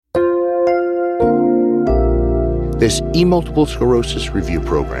This E-Multiple Sclerosis Review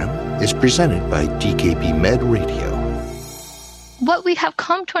program is presented by DKB Med Radio. What we have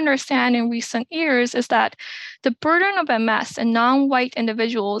come to understand in recent years is that the burden of MS in non-white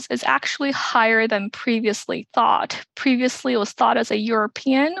individuals is actually higher than previously thought. Previously, it was thought as a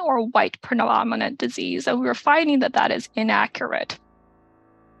European or white predominant disease, and we were finding that that is inaccurate.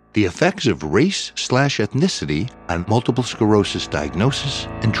 The effects of race/ethnicity on multiple sclerosis diagnosis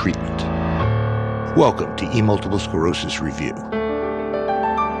and treatment. Welcome to E-Multiple Sclerosis Review.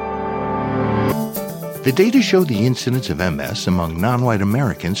 The data show the incidence of MS among non-white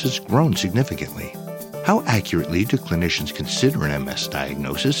Americans has grown significantly. How accurately do clinicians consider an MS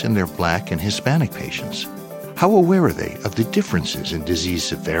diagnosis in their Black and Hispanic patients? How aware are they of the differences in disease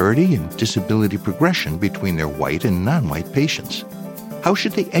severity and disability progression between their white and non-white patients? How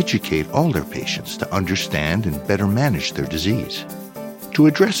should they educate all their patients to understand and better manage their disease? To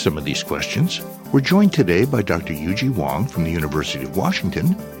address some of these questions, we're joined today by Dr. Yuji Wang from the University of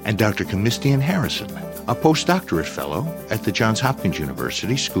Washington and Dr. Kamistian Harrison, a postdoctorate fellow at the Johns Hopkins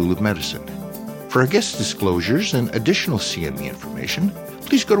University School of Medicine. For our guest disclosures and additional CME information,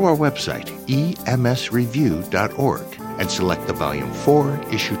 please go to our website, emsreview.org, and select the Volume 4,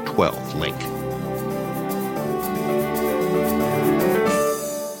 Issue 12 link.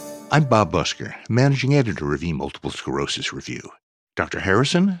 I'm Bob Busker, Managing Editor of E-Multiple Sclerosis Review. Dr.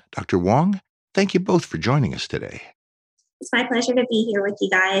 Harrison, Dr. Wang, thank you both for joining us today. It's my pleasure to be here with you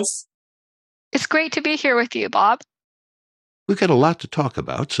guys. It's great to be here with you, Bob. We've got a lot to talk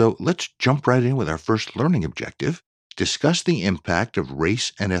about, so let's jump right in with our first learning objective: discuss the impact of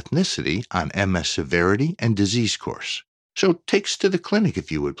race and ethnicity on MS severity and disease course. So take us to the clinic,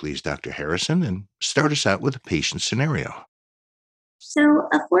 if you would please, Dr. Harrison, and start us out with a patient scenario. So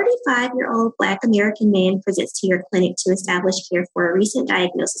a 45-year-old Black American man presents to your clinic to establish care for a recent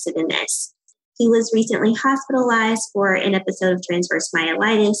diagnosis of MS. He was recently hospitalized for an episode of transverse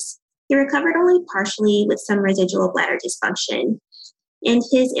myelitis. He recovered only partially with some residual bladder dysfunction, and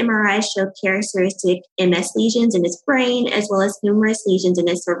his MRI showed characteristic MS lesions in his brain, as well as numerous lesions in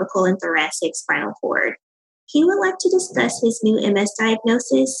his cervical and thoracic spinal cord. He would like to discuss his new MS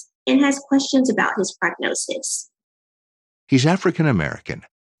diagnosis and has questions about his prognosis. He's African American,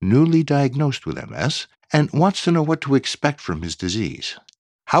 newly diagnosed with MS, and wants to know what to expect from his disease.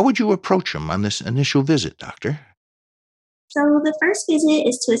 How would you approach him on this initial visit, Doctor? So the first visit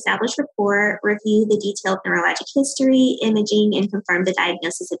is to establish rapport, review the detailed neurologic history, imaging, and confirm the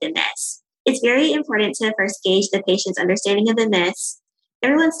diagnosis of MS. It's very important to first gauge the patient's understanding of MS.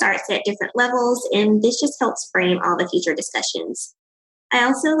 Everyone starts at different levels, and this just helps frame all the future discussions. I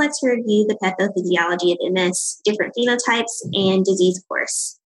also like to review the pathophysiology of MS, different phenotypes, and disease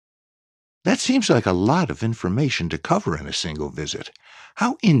course. That seems like a lot of information to cover in a single visit.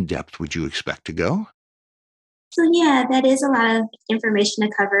 How in-depth would you expect to go? So yeah, that is a lot of information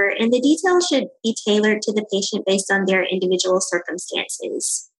to cover, and the details should be tailored to the patient based on their individual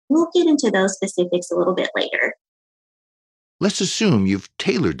circumstances. We'll get into those specifics a little bit later. Let's assume you've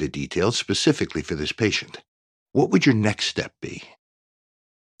tailored the details specifically for this patient. What would your next step be?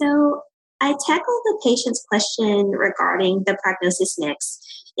 So I tackle the patient's question regarding the prognosis next,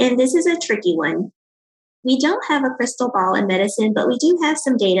 and this is a tricky one. We don't have a crystal ball in medicine, but we do have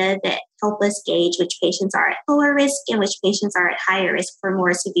some data that help us gauge which patients are at lower risk and which patients are at higher risk for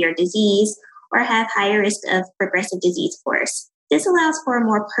more severe disease or have higher risk of progressive disease course. This allows for a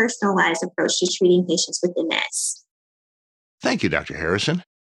more personalized approach to treating patients with MS. Thank you, Dr. Harrison.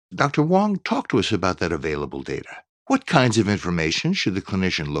 Dr. Wang, talk to us about that available data. What kinds of information should the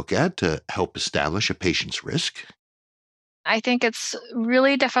clinician look at to help establish a patient's risk? I think it's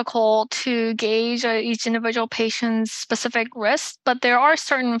really difficult to gauge each individual patient's specific risk, but there are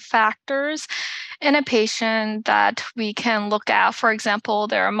certain factors in a patient that we can look at. For example,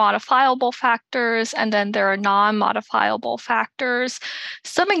 there are modifiable factors, and then there are non-modifiable factors.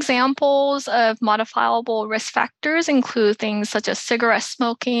 Some examples of modifiable risk factors include things such as cigarette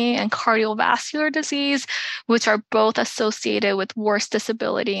smoking and cardiovascular disease, which are both associated with worse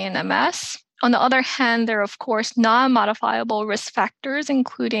disability in MS. On the other hand, there are, of course, non-modifiable risk factors,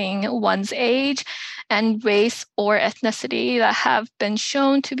 including one's age and race or ethnicity that have been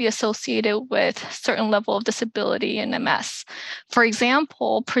shown to be associated with certain level of disability in MS. For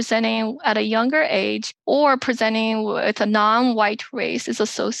example, presenting at a younger age or presenting with a non-white race is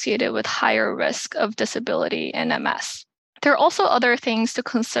associated with higher risk of disability in MS. There are also other things to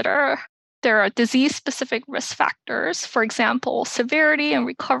consider. There are disease-specific risk factors, for example, severity and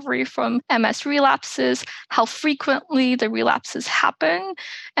recovery from MS relapses, how frequently the relapses happen,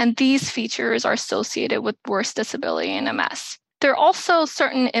 and these features are associated with worse disability in MS. There are also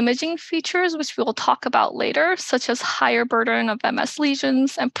certain imaging features, which we'll talk about later, such as higher burden of MS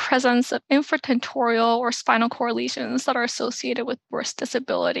lesions and presence of infratentorial or spinal cord lesions that are associated with worse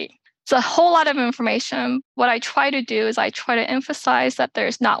disability. It's a whole lot of information. What I try to do is I try to emphasize that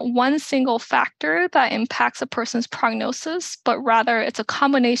there's not one single factor that impacts a person's prognosis, but rather it's a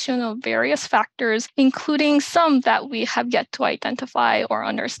combination of various factors, including some that we have yet to identify or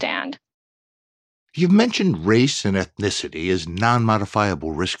understand. You've mentioned race and ethnicity as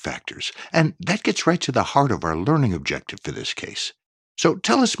non-modifiable risk factors, and that gets right to the heart of our learning objective for this case. So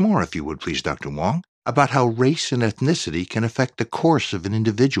tell us more, if you would please, Dr. Wong, about how race and ethnicity can affect the course of an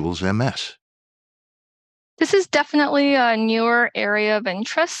individual's MS. This is definitely a newer area of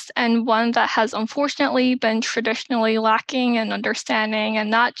interest and one that has unfortunately been traditionally lacking in understanding,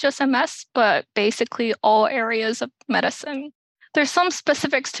 and not just MS, but basically all areas of medicine. There's some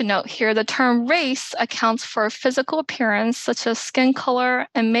specifics to note here. The term race accounts for physical appearance, such as skin color,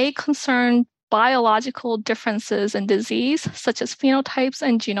 and may concern biological differences in disease, such as phenotypes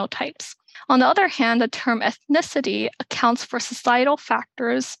and genotypes. On the other hand, the term ethnicity accounts for societal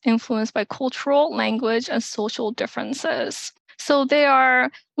factors influenced by cultural, language, and social differences. So they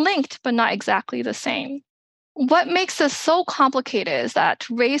are linked, but not exactly the same. What makes this so complicated is that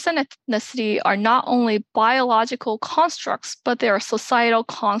race and ethnicity are not only biological constructs, but they are societal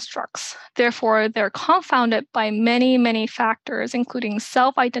constructs. Therefore, they're confounded by many, many factors, including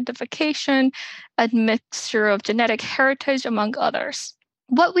self-identification, admixture of genetic heritage, among others.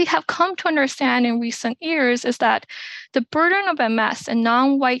 What we have come to understand in recent years is that the burden of MS in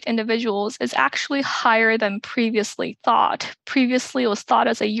non-white individuals is actually higher than previously thought. Previously, it was thought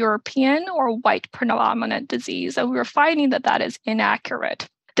as a European or white predominant disease, and we were finding that that is inaccurate.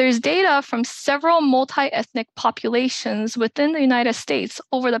 There's data from several multi-ethnic populations within the United States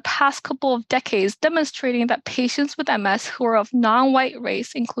over the past couple of decades demonstrating that patients with MS who are of non-white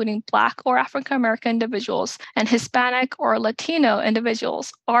race, including Black or African American individuals, and Hispanic or Latino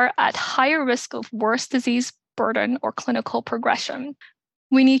individuals, are at higher risk of worse disease burden or clinical progression.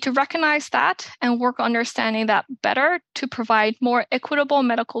 We need to recognize that and work on understanding that better to provide more equitable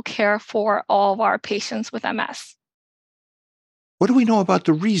medical care for all of our patients with MS. What do we know about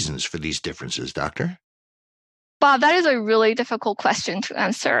the reasons for these differences, Doctor? Bob, that is a really difficult question to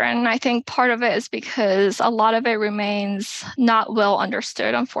answer. And I think part of it is because a lot of it remains not well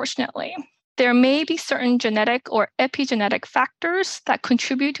understood, unfortunately. There may be certain genetic or epigenetic factors that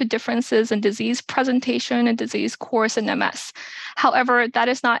contribute to differences in disease presentation and disease course in MS. However, that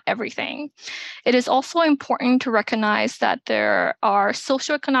is not everything. It is also important to recognize that there are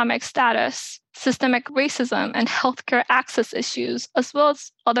socioeconomic status, systemic racism, and healthcare access issues, as well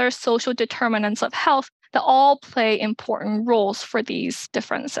as other social determinants of health that all play important roles for these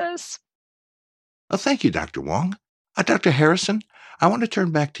differences. Well, thank you, Dr. Wong. Dr. Harrison, I want to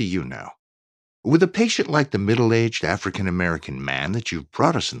turn back to you now. With a patient like the middle-aged African-American man that you've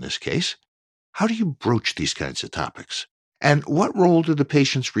brought us in this case, how do you broach these kinds of topics? And what role do the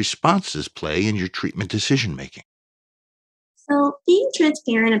patient's responses play in your treatment decision-making? So, being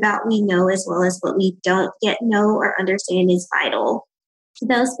transparent about what we know as well as what we don't yet know or understand is vital.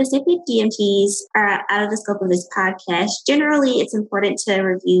 Though specific DMTs are out of the scope of this podcast, generally it's important to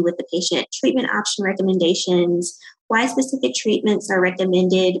review with the patient treatment option recommendations, why specific treatments are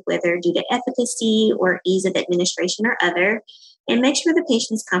recommended, whether due to efficacy or ease of administration or other, and make sure the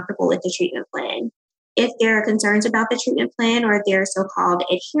patient is comfortable with the treatment plan. If there are concerns about the treatment plan or if there are so-called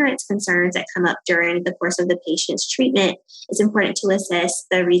adherence concerns that come up during the course of the patient's treatment, it's important to assess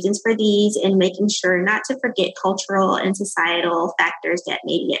the reasons for these and making sure not to forget cultural and societal factors that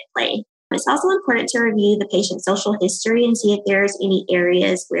may be at play. It's also important to review the patient's social history and see if there's any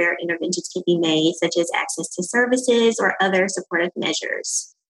areas where interventions can be made, such as access to services or other supportive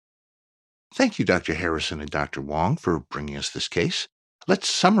measures. Thank you, Dr. Harrison and Dr. Wong, for bringing us this case. Let's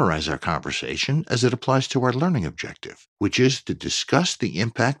summarize our conversation as it applies to our learning objective, which is to discuss the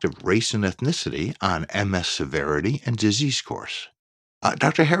impact of race and ethnicity on MS severity and disease course.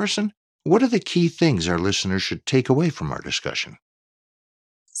 Dr. Harrison, what are the key things our listeners should take away from our discussion?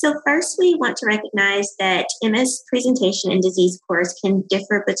 So first, we want to recognize that MS presentation and disease course can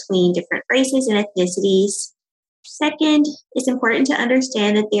differ between different races and ethnicities. Second, it's important to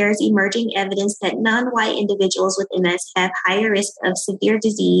understand that there is emerging evidence that non-white individuals with MS have higher risk of severe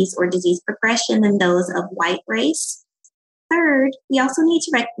disease or disease progression than those of white race. Third, we also need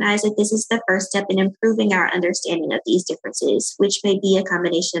to recognize that this is the first step in improving our understanding of these differences, which may be a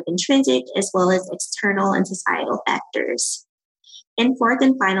combination of intrinsic as well as external and societal factors. And fourth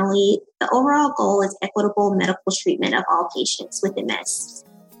and finally, the overall goal is equitable medical treatment of all patients with MS.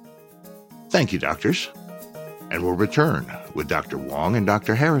 Thank you, doctors. And we'll return with Dr. Wong and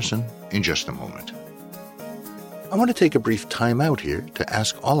Dr. Harrison in just a moment. I want to take a brief time out here to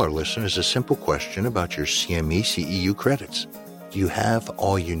ask all our listeners a simple question about your CME CEU credits. Do you have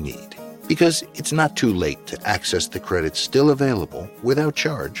all you need? Because it's not too late to access the credits still available without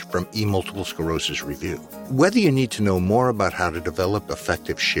charge from eMultiple Sclerosis Review. Whether you need to know more about how to develop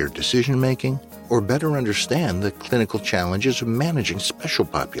effective shared decision-making or better understand the clinical challenges of managing special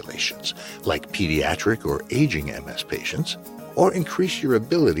populations like pediatric or aging MS patients, or increase your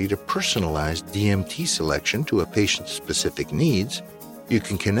ability to personalize DMT selection to a patient's specific needs, you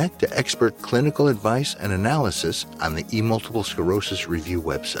can connect to expert clinical advice and analysis on the eMultiple Sclerosis Review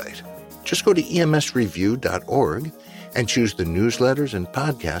website. Just go to emsreview.org and choose the newsletters and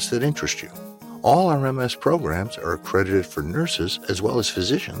podcasts that interest you. All our MS programs are accredited for nurses as well as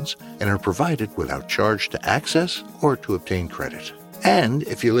physicians and are provided without charge to access or to obtain credit. And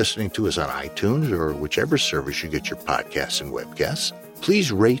if you're listening to us on iTunes or whichever service you get your podcasts and webcasts,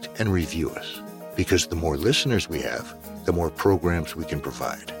 please rate and review us, because the more listeners we have, the more programs we can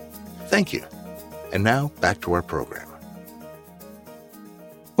provide. Thank you. And now, back to our program.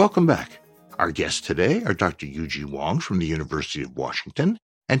 Welcome back. Our guests today are Dr. Yuji Wong from the University of Washington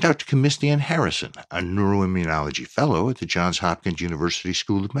and Dr. Kamistian Harrison, a neuroimmunology fellow at the Johns Hopkins University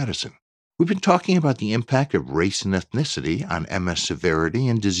School of Medicine. We've been talking about the impact of race and ethnicity on MS severity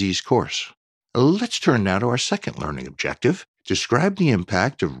and disease course. Let's turn now to our second learning objective: describe the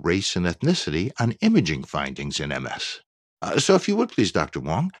impact of race and ethnicity on imaging findings in MS. So if you would please, Dr.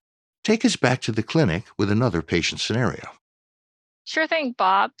 Wong, take us back to the clinic with another patient scenario. Sure thing,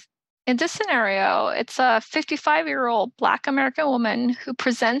 Bob. In this scenario, it's a 55-year-old Black American woman who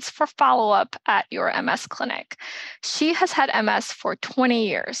presents for follow-up at your MS clinic. She has had MS for 20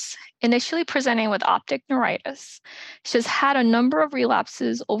 years, initially presenting with optic neuritis. She has had a number of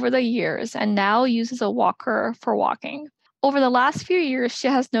relapses over the years and now uses a walker for walking. Over the last few years, she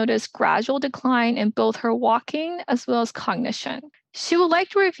has noticed gradual decline in both her walking as well as cognition. She would like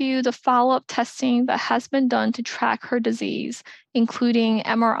to review the follow-up testing that has been done to track her disease, including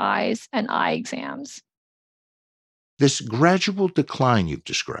MRIs and eye exams. This gradual decline you've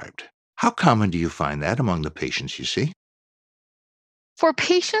described, how common do you find that among the patients you see? For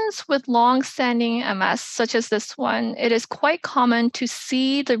patients with long-standing MS, such as this one, it is quite common to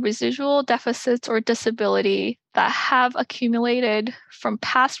see the residual deficits or disability that have accumulated from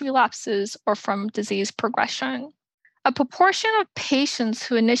past relapses or from disease progression. A proportion of patients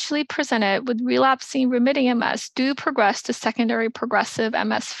who initially presented with relapsing remitting MS do progress to secondary progressive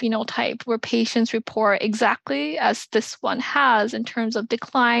MS phenotype, where patients report exactly as this one has in terms of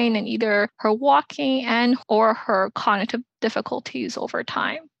decline in either her walking and or her cognitive difficulties over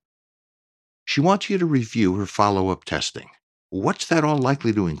time. She wants you to review her follow-up testing. What's that all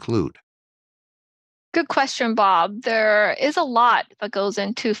likely to include? Good question, Bob. There is a lot that goes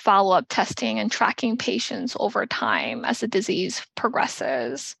into follow-up testing and tracking patients over time as the disease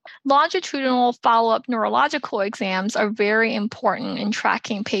progresses. Longitudinal follow-up neurological exams are very important in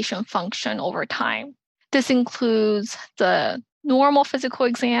tracking patient function over time. This includes the normal physical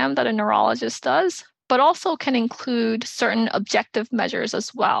exam that a neurologist does, but also can include certain objective measures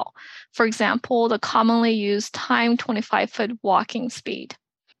as well. For example, the commonly used timed 25-foot walking speed.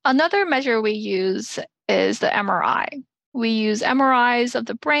 Another measure we use is the MRI. We use MRIs of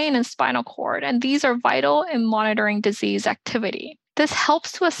the brain and spinal cord, and these are vital in monitoring disease activity. This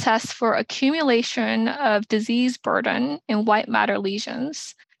helps to assess for accumulation of disease burden in white matter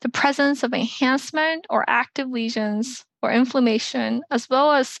lesions, the presence of enhancement or active lesions or inflammation, as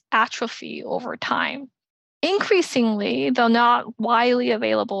well as atrophy over time. Increasingly, though not widely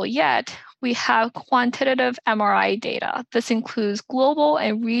available yet, we have quantitative MRI data. This includes global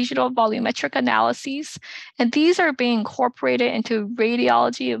and regional volumetric analyses, and these are being incorporated into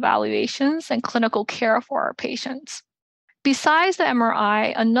radiology evaluations and clinical care for our patients. Besides the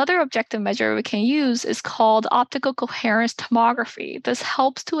MRI, another objective measure we can use is called optical coherence tomography. This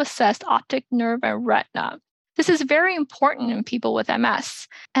helps to assess optic nerve and retina. This is very important in people with MS,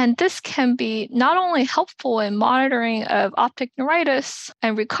 and this can be not only helpful in monitoring of optic neuritis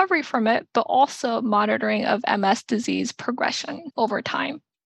and recovery from it, but also monitoring of MS disease progression over time.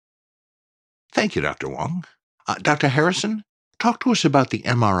 Thank you, Dr. Wong. Dr. Harrison, talk to us about the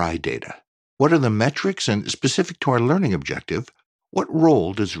MRI data. What are the metrics, and specific to our learning objective, what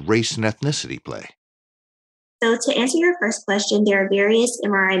role does race and ethnicity play? So to answer your first question, there are various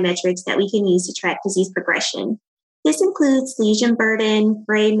MRI metrics that we can use to track disease progression. This includes lesion burden,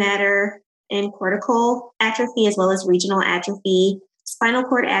 gray matter, and cortical atrophy, as well as regional atrophy, spinal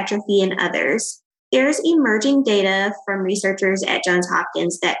cord atrophy, and others. There's emerging data from researchers at Johns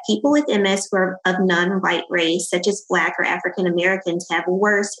Hopkins that people with MS who are of non-white race, such as Black or African Americans, have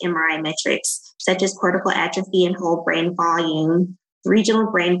worse MRI metrics, such as cortical atrophy and whole brain volume,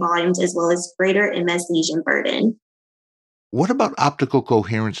 regional brain volumes, as well as greater MS lesion burden. What about optical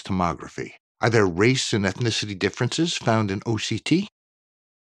coherence tomography? Are there race and ethnicity differences found in OCT?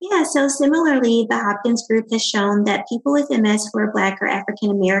 Yeah, so similarly, the Hopkins group has shown that people with MS who are Black or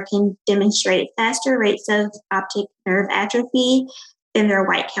African American demonstrate faster rates of optic nerve atrophy than their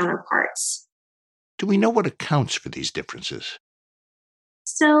white counterparts. Do we know what accounts for these differences?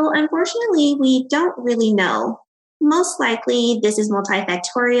 So, unfortunately, we don't really know. Most likely, this is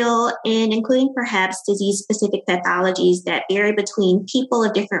multifactorial and including perhaps disease specific pathologies that vary between people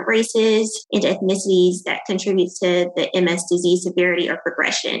of different races and ethnicities that contributes to the MS disease severity or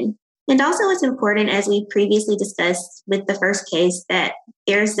progression. And also, it's important, as we previously discussed with the first case, that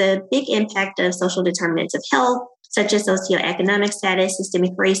there's a big impact of social determinants of health, such as socioeconomic status,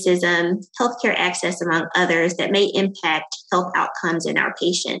 systemic racism, healthcare access, among others, that may impact health outcomes in our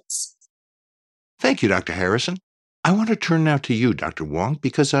patients. Thank you, Dr. Harrison. I want to turn now to you, Dr. Wong,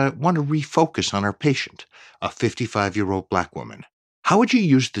 because I want to refocus on our patient, a 55-year-old Black woman. How would you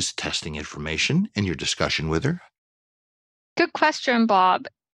use this testing information in your discussion with her? Good question, Bob.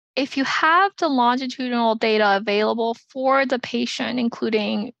 If you have the longitudinal data available for the patient,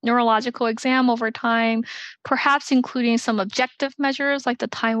 including neurological exam over time, perhaps including some objective measures like the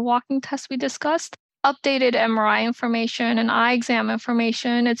time walking test we discussed, updated MRI information and eye exam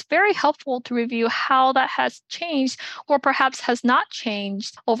information, it's very helpful to review how that has changed or perhaps has not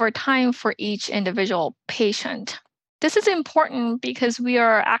changed over time for each individual patient. This is important because we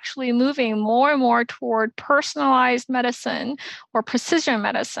are actually moving more and more toward personalized medicine or precision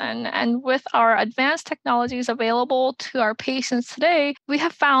medicine. And with our advanced technologies available to our patients today, we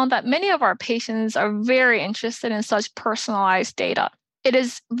have found that many of our patients are very interested in such personalized data. It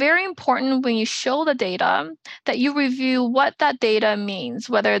is very important when you show the data that you review what that data means,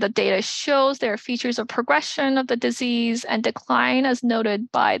 whether the data shows there are features of progression of the disease and decline as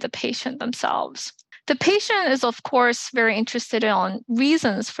noted by the patient themselves. The patient is, of course, very interested in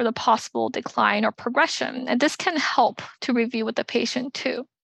reasons for the possible decline or progression, and this can help to review with the patient too.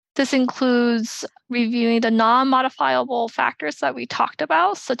 This includes reviewing the non-modifiable factors that we talked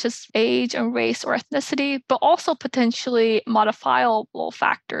about, such as age and race or ethnicity, but also potentially modifiable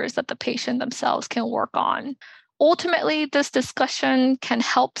factors that the patient themselves can work on. Ultimately, this discussion can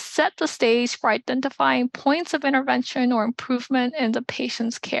help set the stage for identifying points of intervention or improvement in the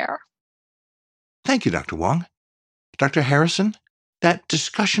patient's care. Thank you, Dr. Wong. Dr. Harrison, that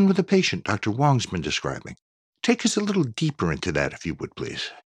discussion with the patient Dr. Wong's been describing, take us a little deeper into that, if you would,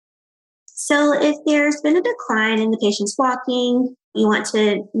 please. So, if there's been a decline in the patient's walking, you want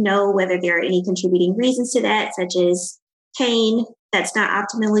to know whether there are any contributing reasons to that, such as pain that's not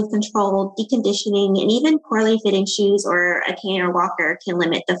optimally controlled, deconditioning, and even poorly fitting shoes or a cane or walker can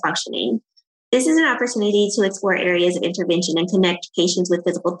limit the functioning. This is an opportunity to explore areas of intervention and connect patients with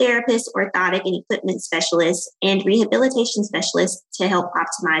physical therapists, orthotic and equipment specialists, and rehabilitation specialists to help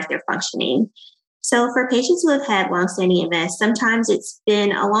optimize their functioning. So, for patients who have had longstanding MS, sometimes it's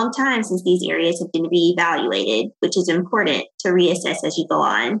been a long time since these areas have been reevaluated, which is important to reassess as you go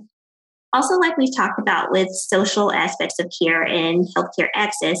on. Also, like we've talked about with social aspects of care and healthcare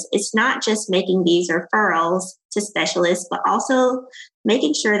access, it's not just making these referrals to specialists, but also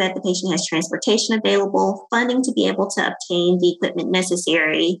making sure that the patient has transportation available, funding to be able to obtain the equipment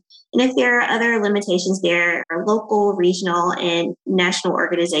necessary. And if there are other limitations, there are local, regional, and national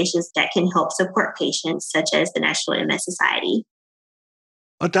organizations that can help support patients, such as the National MS Society.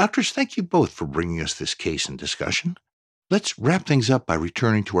 Doctors, thank you both for bringing us this case and discussion. Let's wrap things up by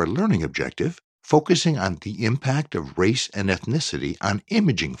returning to our learning objective, focusing on the impact of race and ethnicity on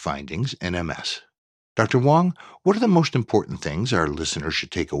imaging findings in MS. Dr. Wong, what are the most important things our listeners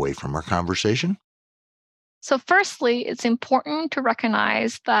should take away from our conversation? So, firstly, it's important to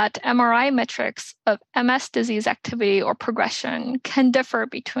recognize that MRI metrics of MS disease activity or progression can differ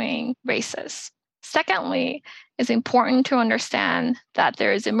between races. Secondly, it's important to understand that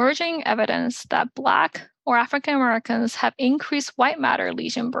there is emerging evidence that Black or African Americans have increased white matter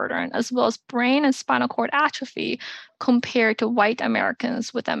lesion burden as well as brain and spinal cord atrophy compared to white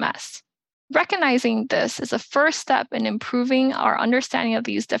Americans with MS. Recognizing this is a first step in improving our understanding of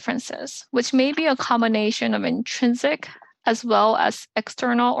these differences, which may be a combination of intrinsic as well as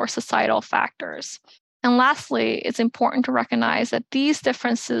external or societal factors. And lastly, it's important to recognize that these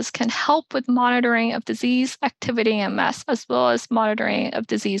differences can help with monitoring of disease activity in MS as well as monitoring of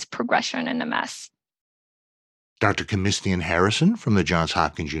disease progression in MS. Dr. Kamistian Harrison from the Johns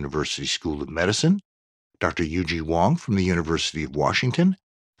Hopkins University School of Medicine, Dr. Yuji Wong from the University of Washington,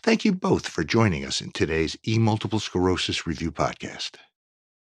 thank you both for joining us in today's E-Multiple Sclerosis Review podcast.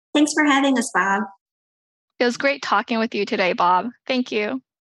 Thanks for having us, Bob. It was great talking with you today, Bob. Thank you.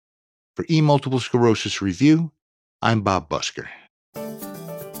 For E-Multiple Sclerosis Review, I'm Bob Busker.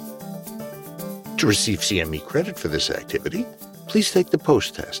 To receive CME credit for this activity, please take the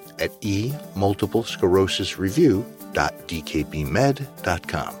post test at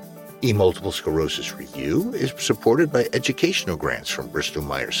emultiplesclerosisreview.dkbmed.com. E-Multiple Sclerosis Review is supported by educational grants from Bristol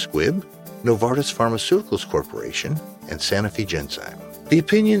Myers Squibb, Novartis Pharmaceuticals Corporation, and Sanofi Genzyme. The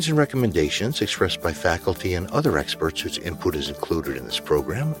opinions and recommendations expressed by faculty and other experts whose input is included in this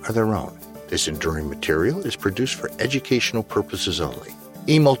program are their own. This enduring material is produced for educational purposes only.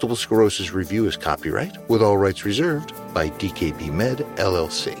 E-Multiple Sclerosis Review is copyright, with all rights reserved, by DKB Med,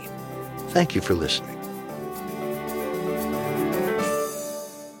 LLC. Thank you for listening.